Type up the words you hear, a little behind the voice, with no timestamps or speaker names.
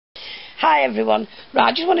Hi everyone.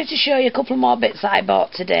 Right, I just wanted to show you a couple more bits that I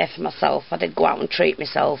bought today for myself. I did go out and treat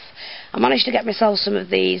myself. I managed to get myself some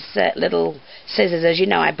of these little scissors. As you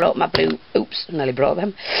know, I broke my blue... Oops, I nearly broke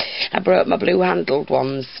them. I broke my blue handled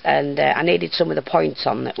ones, and I needed some with a point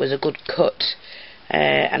on that was a good cut.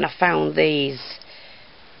 And I found these.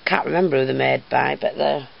 Can't remember who they're made by, but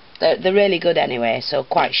they're really good anyway, so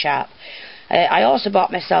quite sharp. I also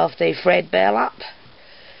bought myself the frayed burlap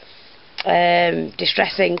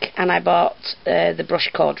distress ink, and I bought the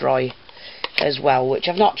brush corduroy as well, which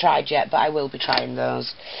I've not tried yet, but I will be trying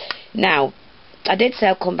those. Now, I did say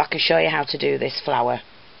I'll come back and show you how to do this flower.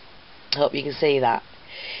 I hope you can see that.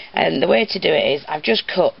 And the way to do it is, I've just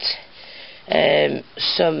cut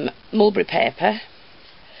some mulberry paper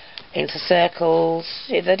into circles.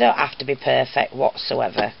 They don't have to be perfect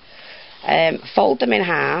whatsoever. Fold them in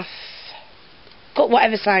half, cut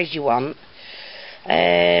whatever size you want.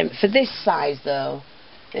 For this size though,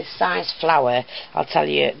 this size flower, I'll tell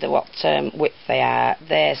you what width they are.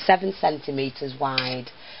 They're 7 centimetres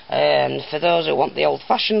wide, and for those who want the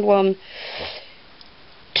old-fashioned one,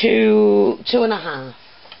 2.5.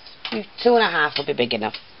 2.5 will be big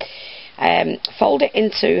enough. Fold it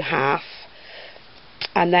into half,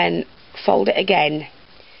 and then fold it again.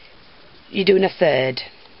 You're doing a third,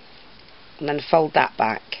 and then fold that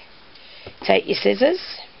back. Take your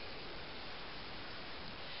scissors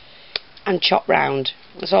and chop round.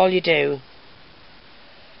 That's all you do,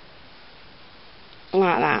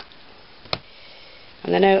 like that,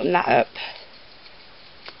 and then open that up.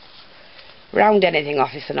 Round anything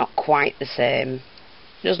off if they're not quite the same.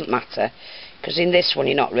 Doesn't matter, because in this one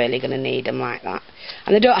you're not really going to need them like that,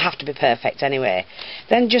 and they don't have to be perfect anyway.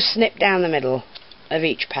 Then just snip down the middle of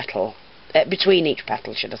each petal, between each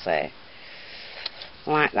petal should I say,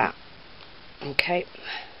 like that. Okay.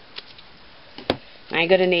 Now you're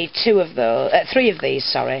going to need 3 of these,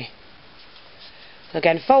 sorry. So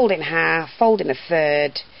again, fold in half, fold in a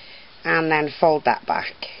third, and then fold that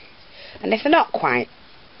back. And if they're not quite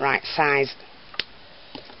right size,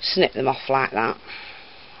 snip them off like that.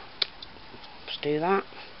 Just do that.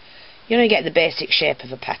 You only get the basic shape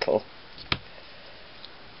of a petal.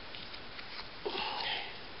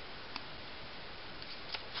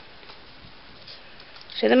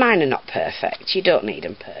 See, the mine are not perfect. You don't need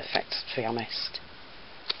them perfect, to be honest.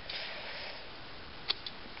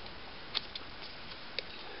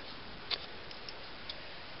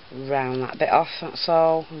 Round that bit off, that's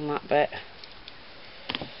all, and that bit.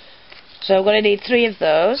 So we're going to need 3 of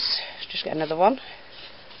those. Just get another one.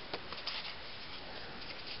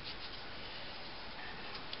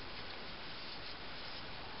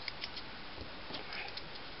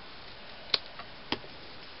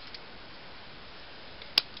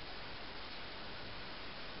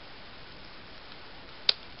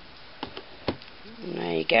 And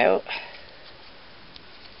there you go.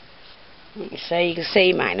 So you can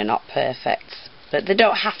see mine are not perfect, but they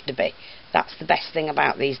don't have to be. That's the best thing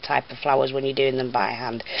about these type of flowers when you're doing them by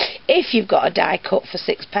hand. If you've got a die cut for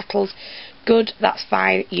 6 petals, good, that's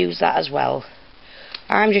fine, use that as well.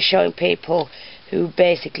 I'm just showing people who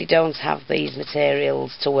basically don't have these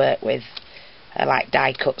materials to work with, like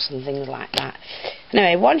die cuts and things like that.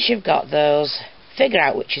 Anyway, once you've got those, figure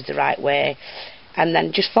out which is the right way, and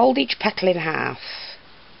then just fold each petal in half,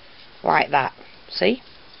 like that, see?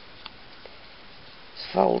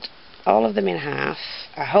 Fold all of them in half.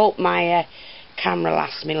 I hope my camera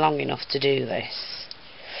lasts me long enough to do this.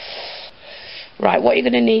 Right, what you're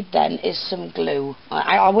going to need then is some glue.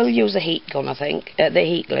 I will use a heat gun, I think. The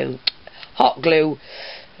heat glue. Hot glue.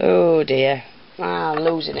 Oh dear. I'm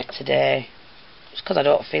losing it today. It's because I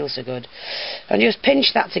don't feel so good. And just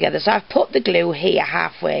pinch that together. So I've put the glue here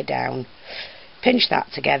halfway down. Pinch that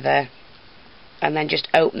together, and then just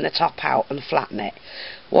open the top out and flatten it.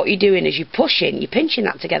 What you're doing is you're pinching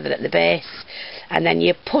that together at the base, and then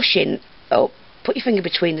you're pushing up. Put your finger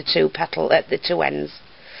between the 2 petal at the 2 ends,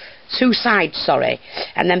 2 sides, sorry,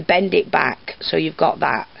 and then bend it back so you've got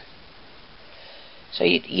that. So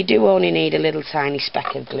you do only need a little tiny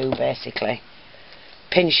speck of glue basically.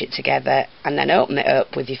 Pinch it together and then open it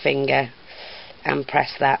up with your finger and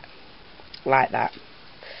press that like that.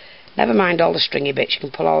 Never mind all the stringy bits, you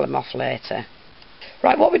can pull all them off later.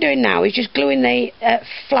 Right, what we're doing now is just gluing the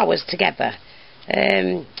flowers together.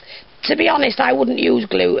 To be honest, I wouldn't use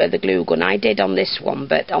the glue gun. I did on this one,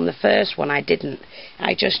 but on the first one I didn't.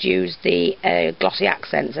 I just used the glossy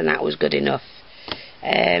accents, and that was good enough.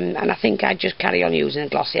 And I think I'd just carry on using the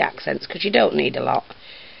glossy accents, because you don't need a lot.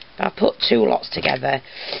 But I put 2 lots together,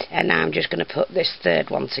 and now I'm just going to put this 3rd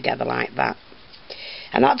one together like that.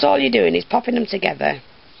 And that's all you're doing, is popping them together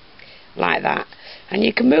like that, And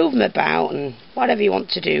you can move them about and whatever you want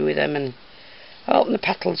to do with them, and open the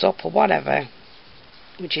petals up or whatever,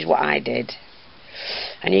 which is what I did.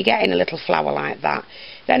 And you're getting a little flower like that.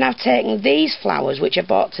 Then I've taken these flowers, which I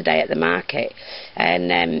bought today at the market,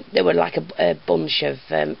 and they were like a bunch of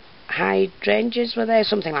hydrangeas, were there?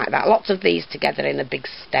 Something like that. Lots of these together in a big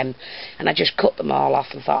stem, and I just cut them all off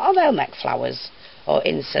and thought, oh, they'll make flowers, or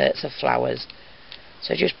inserts of flowers.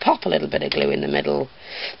 So just pop a little bit of glue in the middle,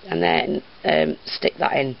 and then stick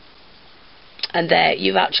that in. And there,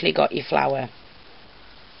 you've actually got your flower.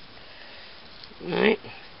 Right?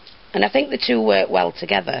 And I think the two work well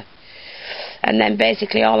together. And then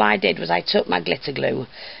basically all I did was I took my glitter glue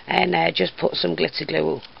and just put some glitter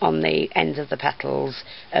glue on the ends of the petals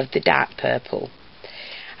of the dark purple.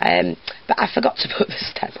 But I forgot to put the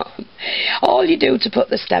stem on. All you do to put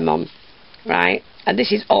the stem on, right, and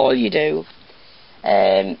this is all you do,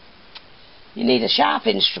 you need a sharp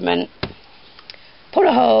instrument, put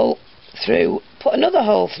a hole through, put another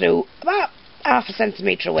hole through about half a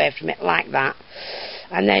centimetre away from it, like that,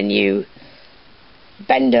 and then you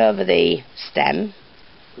bend over the stem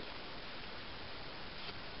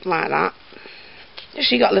like that, just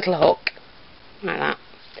so you got a little hook like that.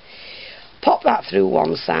 Pop that through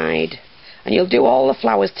one side, and you'll do all the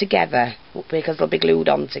flowers together because they'll be glued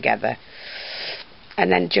on together,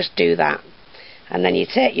 and then just do that, and then you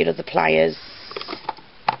take your other pliers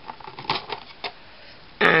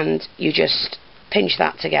and you just pinch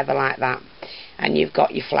that together like that, and you've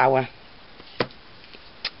got your flower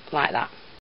like that.